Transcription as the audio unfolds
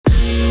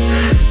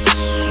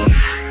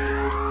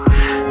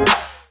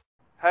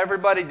Hi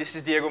everybody, this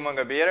is Diego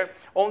Mangabeira.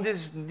 On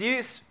this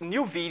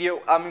new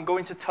video, I'm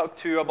going to talk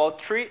to you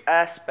about three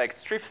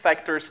aspects, three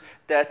factors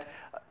that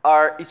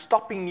are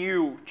stopping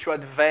you to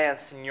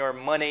advance in your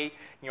money,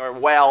 in your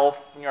wealth,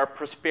 in your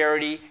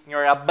prosperity, in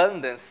your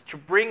abundance, to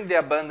bring the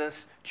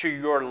abundance to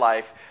your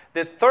life.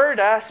 The third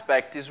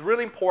aspect is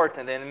really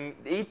important and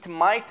it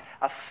might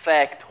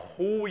affect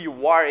who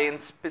you are,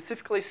 and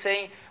specifically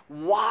saying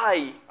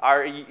why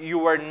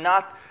you are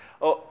not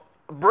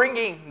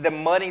bringing the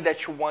money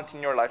that you want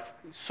in your life.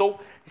 So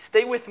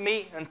stay with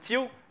me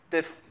until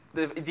the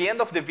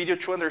end of the video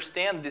to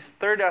understand this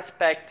third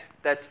aspect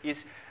that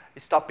is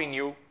stopping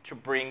you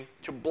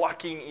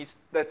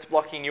that's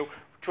blocking you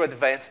to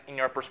advance in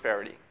your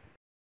prosperity.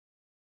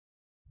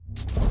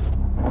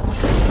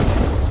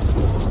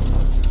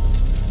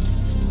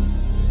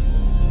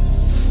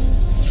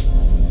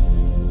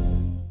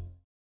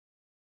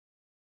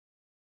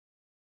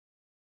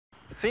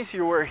 Since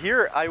you are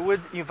here, I would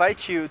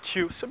invite you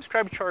to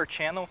subscribe to our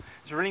channel.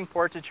 It's really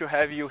important to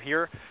have you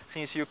here,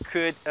 since you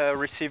could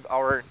receive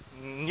our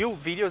new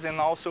videos and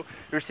also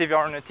receive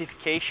our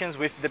notifications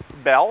with the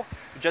bell.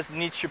 You just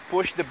need to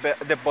push the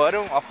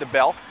button of the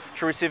bell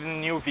to receive the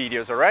new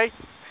videos, alright?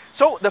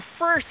 So the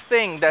first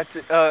thing that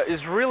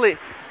is really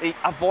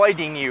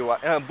avoiding you,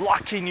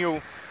 blocking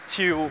you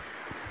to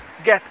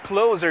get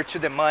closer to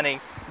the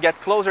money, get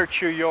closer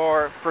to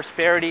your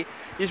prosperity,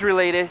 is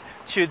related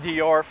to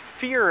your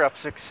fear of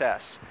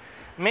success.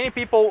 Many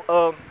people,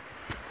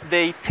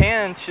 they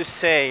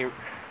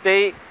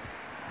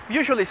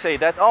usually say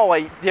that,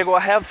 oh, Diego, I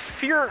have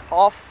fear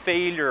of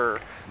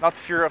failure, not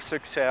fear of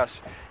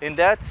success. And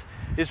that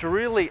is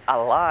really a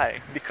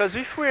lie, because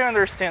if we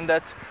understand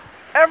that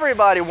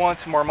everybody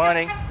wants more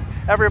money,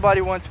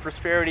 everybody wants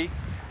prosperity,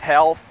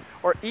 health,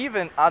 or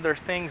even other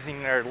things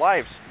in their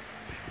lives,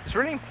 it's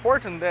really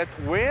important that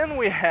when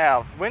we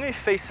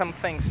face some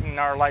things in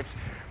our lives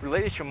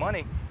related to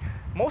money,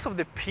 most of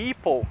the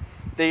people,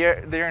 they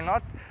are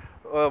not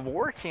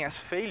working as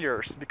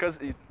failures, because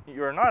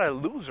you're not a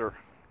loser.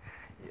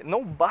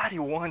 Nobody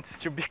wants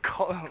to be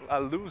called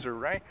a loser,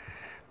 right?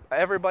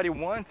 Everybody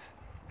wants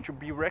to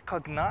be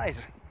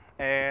recognized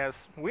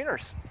as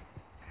winners.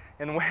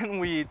 And when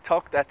we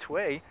talk that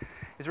way,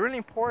 it's really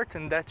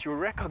important that you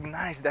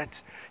recognize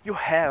that you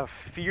have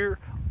fear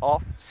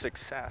of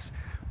success.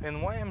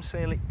 And why I'm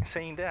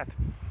saying that?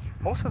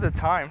 Most of the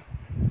time,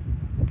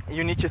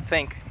 you need to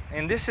think,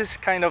 and this is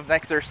kind of an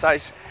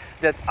exercise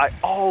that I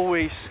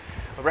always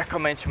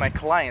recommend to my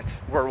clients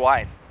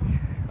worldwide.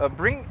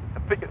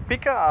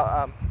 Pick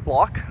a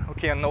block,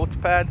 okay, a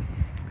notepad,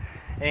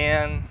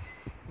 and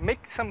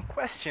make some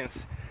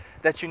questions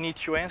that you need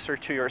to answer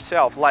to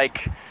yourself,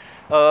 like,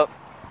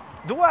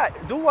 do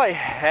I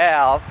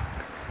have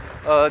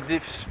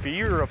this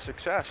fear of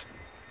success?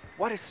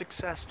 What is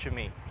success to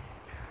me?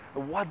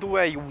 What do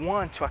I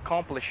want to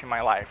accomplish in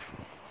my life?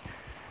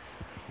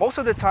 Most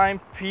of the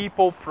time,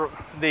 people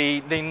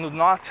they do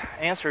not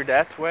answer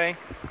that way.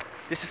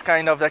 This is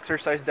kind of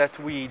exercise that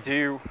we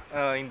do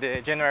in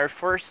the January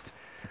 1st,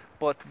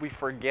 but we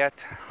forget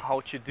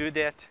how to do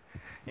that,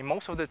 and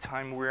most of the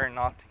time we are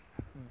not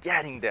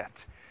getting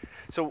that.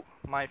 So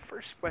my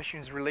first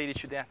question is related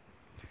to that.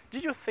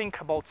 Did you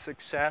think about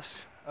success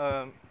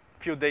a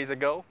few days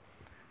ago,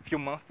 a few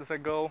months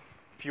ago,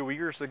 a few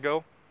years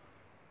ago?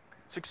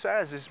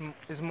 Success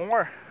is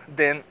more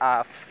than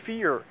a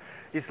fear.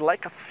 It's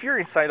like a fear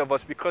inside of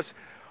us, because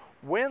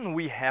when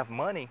we have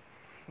money,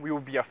 we will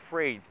be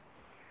afraid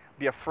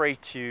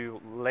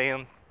to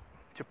lend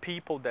to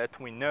people that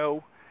we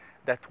know,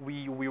 that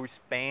we will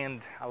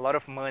spend a lot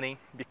of money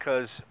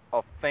because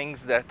of things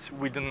that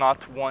we do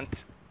not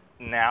want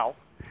now,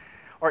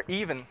 or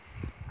even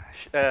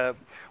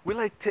will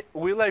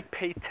I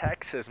pay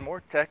taxes,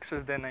 more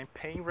taxes than I'm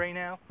paying right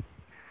now?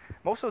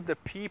 Most of the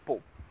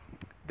people,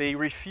 they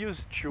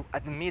refuse to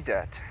admit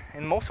that,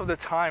 and most of the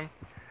time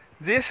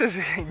this is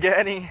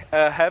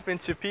happen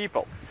to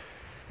people.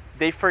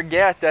 They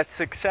forget that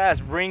success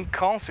brings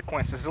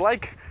consequences,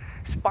 like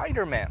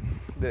Spider-Man,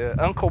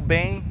 the Uncle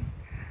Ben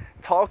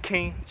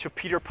talking to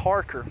Peter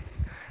Parker,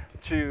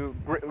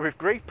 with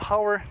great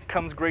power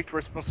comes great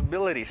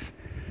responsibilities.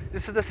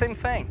 This is the same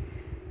thing.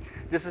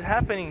 This is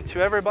happening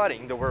to everybody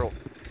in the world.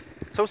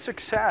 So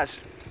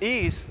success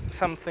is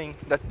something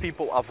that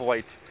people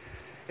avoid.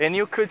 And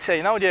you could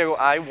say, no, Diego,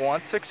 I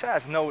want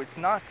success. No, it's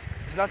not.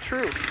 It's not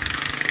true.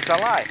 It's a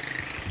lie.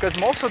 Because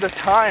most of the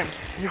time,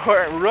 you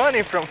are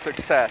running from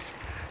success.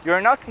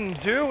 You're not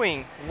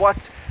doing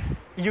what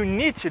you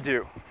need to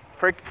do.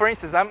 For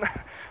instance,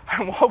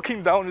 I'm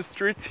walking down the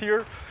streets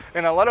here,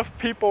 and a lot of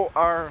people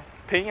are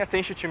paying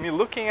attention to me,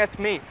 looking at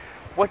me.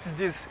 What's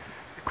this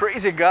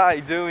crazy guy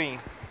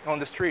doing on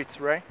the streets,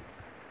 right?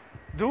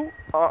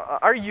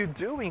 Are you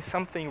doing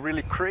something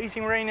really crazy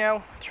right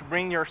now to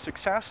bring your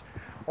success?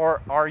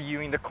 Or are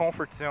you in the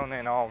comfort zone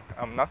and, oh,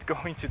 I'm not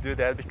going to do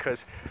that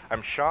because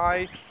I'm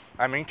shy,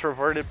 I'm an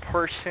introverted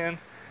person?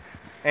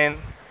 And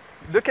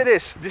look at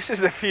this. This is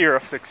the fear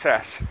of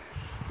success.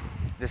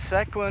 The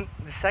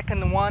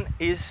second one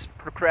is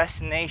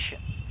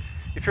procrastination.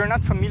 If you're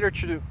not familiar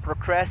to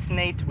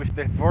procrastinate with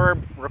the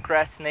verb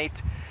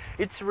procrastinate,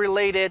 it's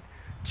related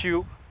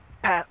to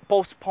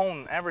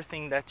postpone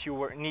everything that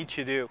you need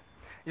to do.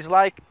 It's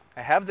like,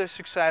 I have the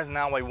success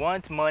now, I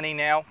want money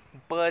now,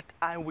 but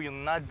I will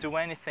not do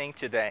anything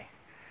today.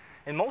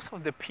 And most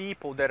of the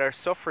people that are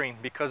suffering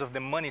because of the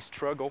money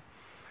struggle,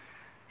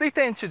 they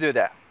tend to do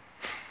that.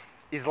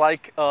 It's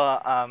like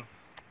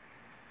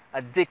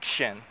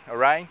addiction, all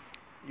right?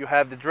 You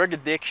have the drug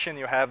addiction,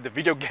 you have the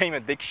video game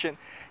addiction,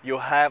 you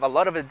have a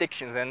lot of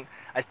addictions. And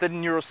I study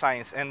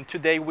neuroscience, and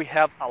today we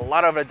have a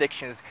lot of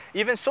addictions.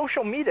 Even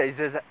social media is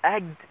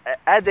an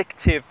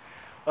addictive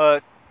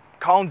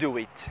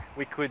conduit,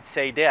 we could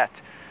say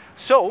that.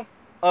 So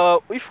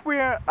if we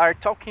are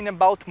talking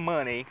about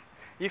money,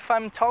 if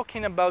I'm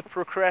talking about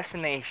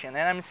procrastination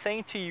and I'm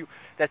saying to you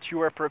that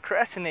you are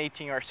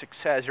procrastinating your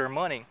success, your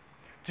money,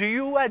 do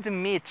you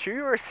admit to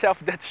yourself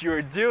that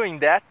you're doing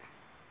that?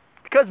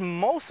 Because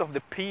most of the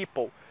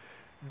people,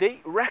 they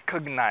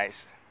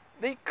recognize,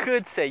 they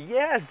could say,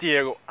 yes,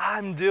 Diego,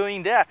 I'm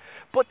doing that.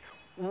 But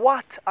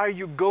what are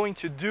you going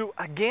to do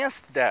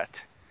against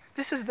that?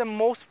 This is the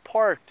most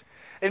part.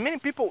 And many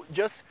people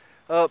just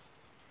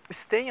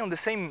stay on the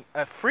same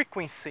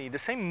frequency, the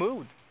same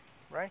mood,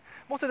 right?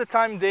 Most of the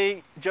time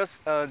they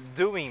just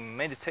doing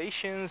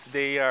meditations,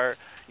 they are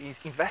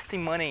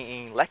investing money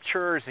in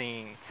lectures,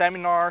 in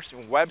seminars,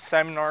 in web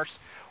seminars,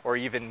 or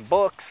even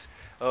books,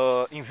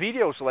 in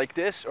videos like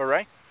this, all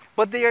right?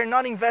 But they are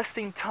not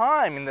investing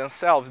time in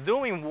themselves,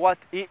 doing what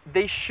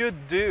they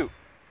should do.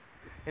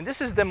 And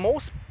this is the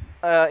most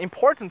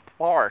important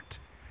part.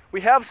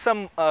 We have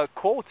some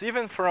quotes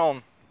even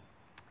from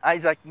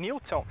Isaac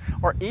Newton,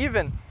 or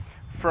even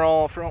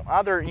from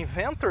other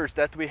inventors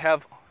that we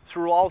have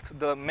throughout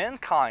the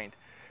mankind,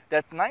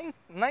 that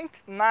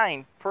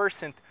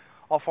 99%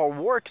 of our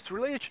work is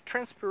related to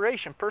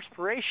transpiration,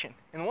 perspiration,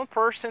 and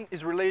 1%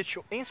 is related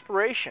to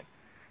inspiration.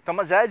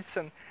 Thomas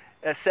Edison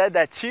said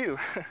that too.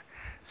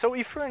 So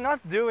if you're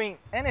not doing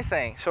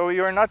anything, so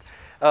you're not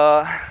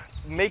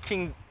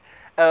making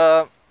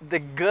the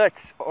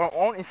guts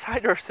on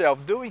inside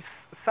yourself doing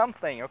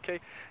something, okay?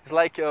 It's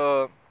like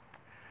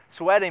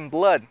sweat and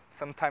blood,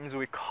 sometimes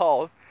we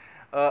call.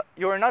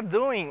 You're not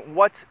doing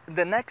what's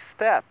the next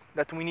step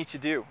that we need to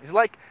do. It's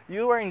like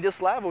you are in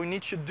this level, you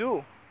need to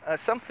do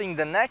something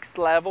the next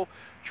level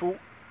to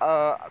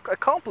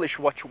accomplish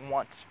what you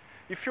want.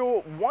 If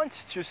you want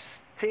to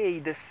stay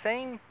the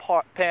same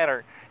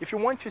pattern, if you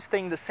want to stay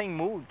in the same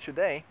mood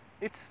today,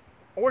 it's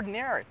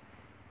ordinary.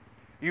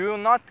 You will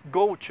not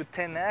go to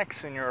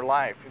 10x in your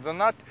life.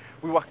 You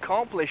will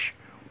accomplish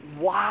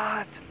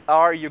what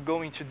are you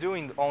going to do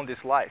on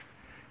this life.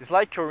 It's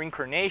like your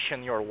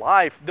incarnation, your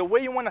life, the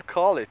way you want to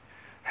call it.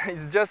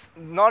 It's just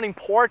not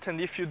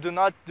important if you do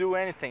not do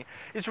anything.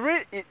 It's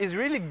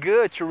really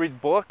good to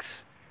read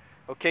books,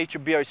 okay, to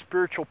be a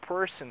spiritual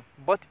person,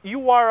 but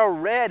you are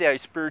already a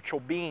spiritual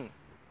being.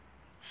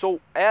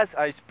 So as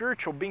a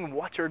spiritual being,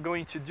 what you're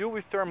going to do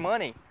with your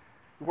money?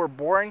 You were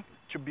born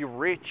to be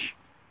rich,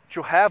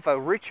 to have a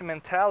rich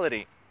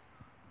mentality.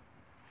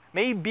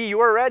 Maybe you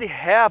already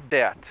have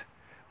that,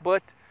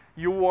 but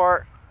you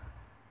are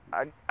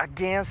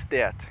against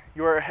that.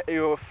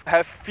 You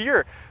have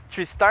fear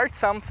to start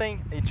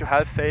something and to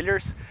have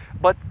failures,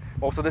 but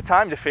most of the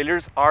time the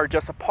failures are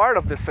just a part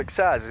of the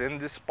success, and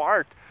this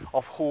part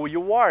of who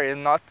you are,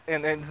 and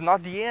it's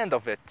not the end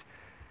of it.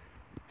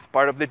 It's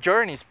part of the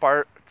journey, it's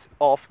part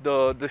of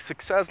the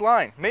success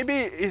line. Maybe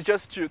it's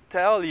just to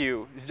tell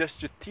you, it's just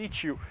to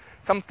teach you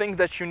something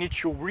that you need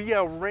to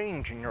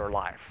rearrange in your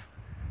life.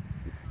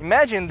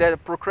 Imagine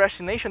that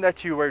procrastination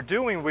that you were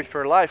doing with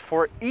your life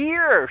for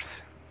years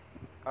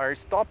are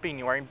stopping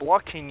you, are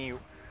blocking you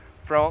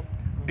from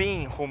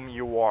being whom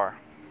you are.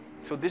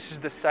 So this is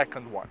the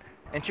second one.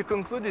 And to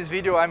conclude this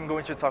video, I'm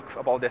going to talk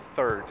about the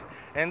third.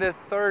 And the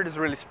third is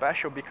really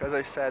special because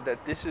I said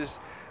that this is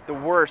the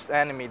worst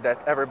enemy that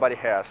everybody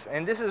has.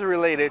 And this is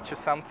related to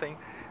something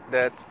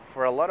that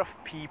for a lot of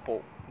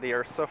people, they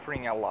are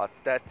suffering a lot.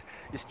 That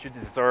is to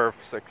deserve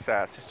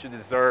success, is to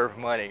deserve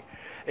money.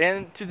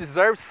 And to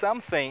deserve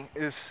something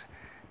is,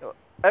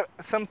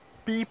 some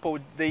people,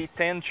 they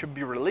tend to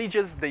be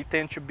religious, they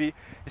tend to be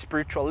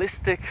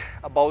spiritualistic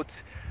about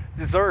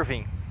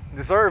deserving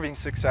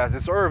success,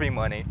 deserving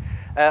money,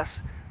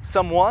 as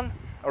someone,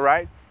 all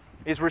right,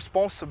 is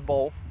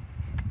responsible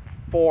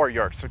for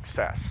your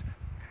success.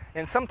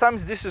 And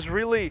sometimes this is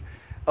really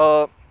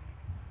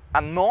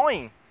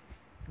annoying.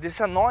 This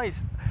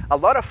annoys a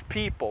lot of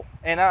people.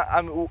 And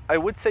I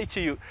would say to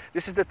you,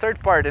 this is the third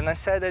part, and I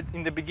said it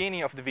in the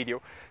beginning of the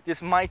video,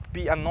 this might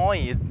be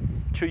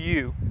annoying to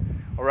you,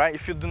 all right?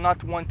 If you do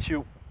not want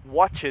to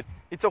watch it,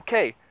 it's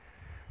okay.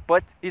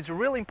 But it's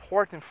really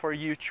important for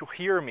you to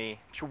hear me,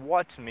 to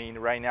watch me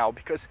right now,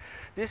 because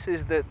this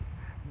is the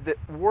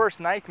worst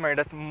nightmare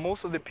that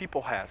most of the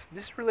people has.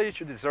 This is related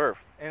to deserve.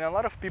 And a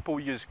lot of people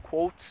use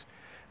quotes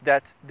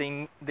that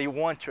they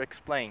want to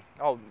explain.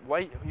 Oh,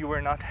 why you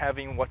are not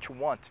having what you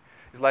want?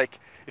 It's like,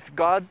 if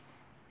God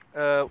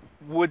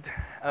would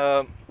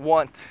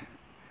want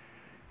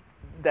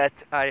that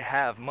I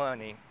have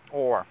money,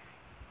 or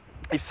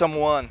if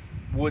someone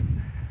would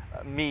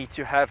me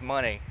to have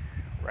money,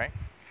 right?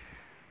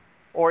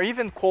 Or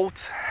even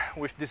quote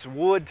with this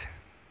would,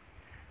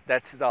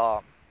 that's the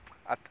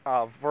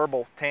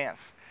verbal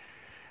tense,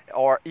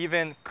 or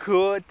even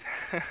could.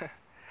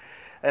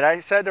 And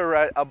I said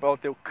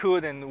about the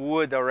could and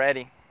would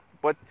already,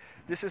 but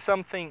this is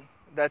something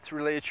that's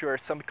related to your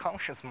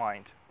subconscious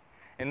mind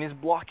and is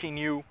blocking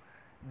you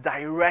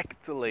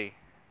directly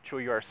to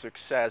your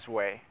success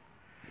way.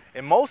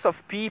 And most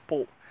of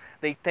people,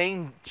 they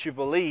tend to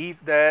believe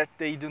that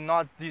they do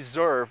not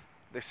deserve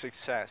the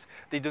success.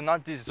 They do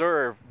not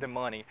deserve the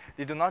money.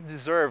 They do not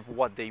deserve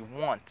what they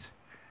want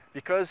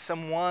because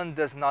someone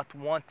does not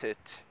want it.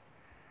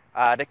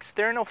 The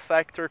external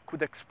factor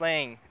could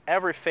explain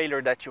every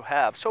failure that you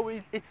have, so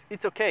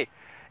it's okay.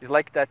 It's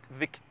like that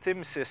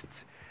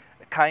victimicist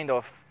kind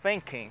of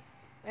thinking,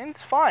 and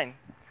it's fine.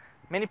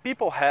 Many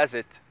people has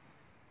it,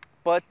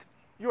 but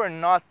you are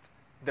not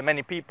the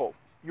many people.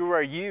 You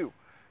are you.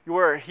 You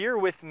are here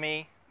with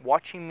me,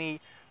 watching me,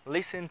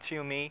 listen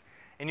to me,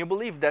 and you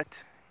believe that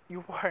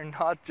you are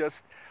not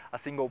just a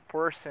single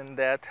person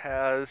that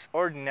has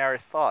ordinary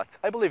thoughts.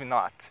 I believe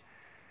not.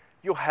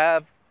 You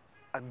have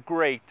a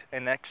great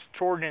and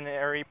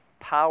extraordinary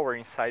power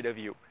inside of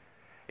you,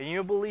 and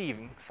you believe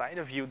inside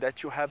of you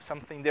that you have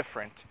something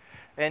different.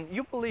 And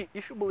you believe,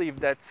 if you believe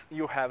that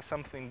you have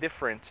something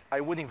different, I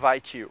would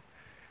invite you,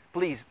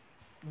 please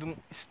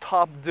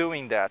stop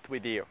doing that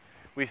with you,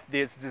 with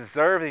this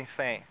deserving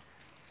thing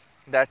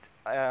that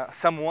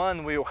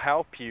someone will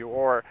help you,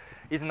 or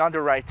it's not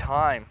the right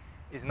time,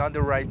 it's not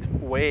the right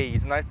way,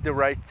 it's not the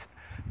right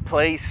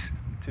place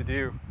to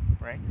do,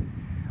 right?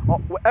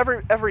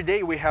 Every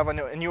day we have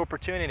a new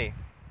opportunity.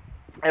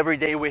 Every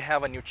day we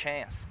have a new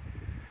chance.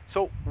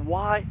 So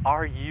why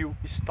are you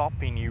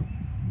stopping you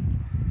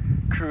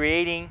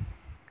creating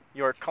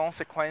your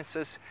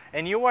consequences,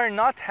 and you are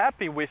not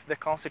happy with the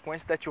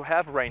consequence that you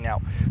have right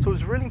now? So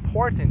it's really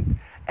important.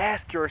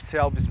 Ask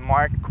yourself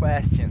smart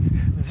questions.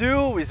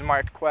 Do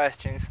smart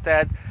questions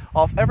instead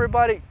of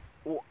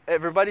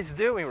everybody's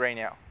doing right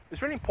now.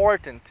 It's really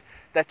important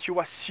that you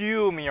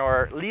assume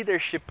your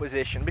leadership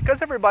position,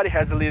 because everybody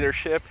has a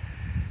leadership.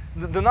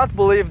 Do not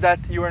believe that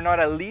you are not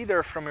a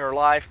leader from your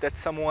life, that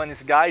someone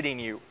is guiding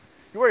you.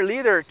 You are a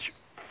leader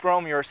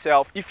from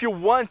yourself if you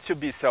want to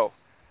be so.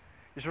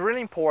 It's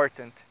really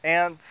important.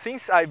 And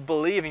since I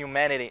believe in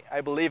humanity, I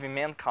believe in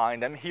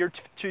mankind, I'm here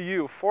to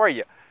you, for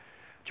you,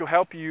 to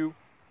help you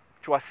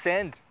to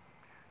ascend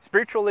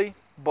spiritually,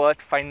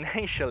 but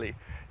financially.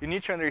 You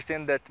need to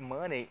understand that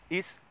money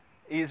is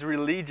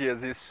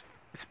religious, is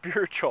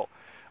spiritual.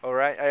 All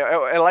right,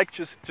 I like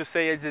to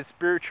say it's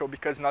spiritual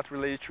because it's not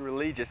related to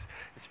religious.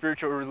 It's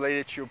spiritual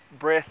related to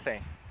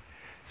breathing.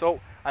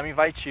 So I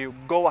invite you,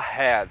 go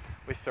ahead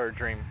with your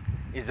dream.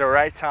 It's the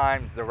right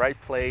time, it's the right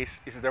place,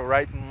 it's the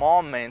right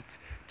moment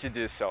to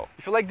do so.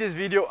 If you like this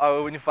video, I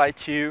will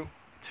invite you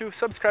to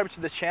subscribe to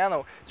the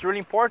channel. It's really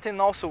important.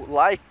 Also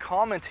like,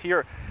 comment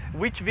here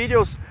which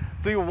videos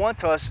do you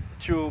want us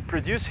to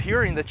produce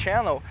here in the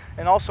channel,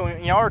 and also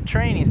in our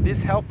trainings.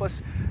 This helps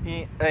us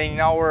in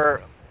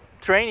our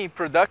training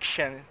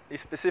production,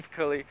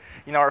 specifically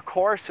in our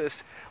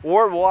courses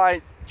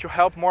worldwide, to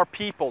help more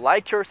people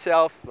like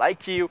yourself,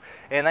 like you.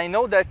 And I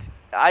know that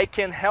I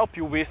can help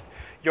you with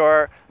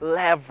your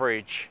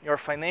leverage, your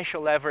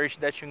financial leverage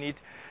that you need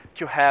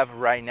to have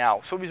right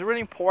now. So it's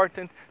really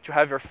important to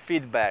have your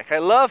feedback. I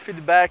love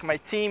feedback. My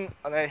team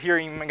here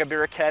in Mega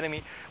Bear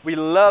Academy, we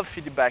love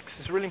feedbacks.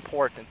 It's really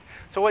important.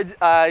 So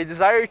I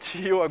desire to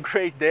you a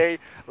great day,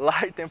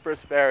 light and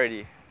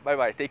prosperity. Bye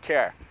bye. Take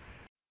care.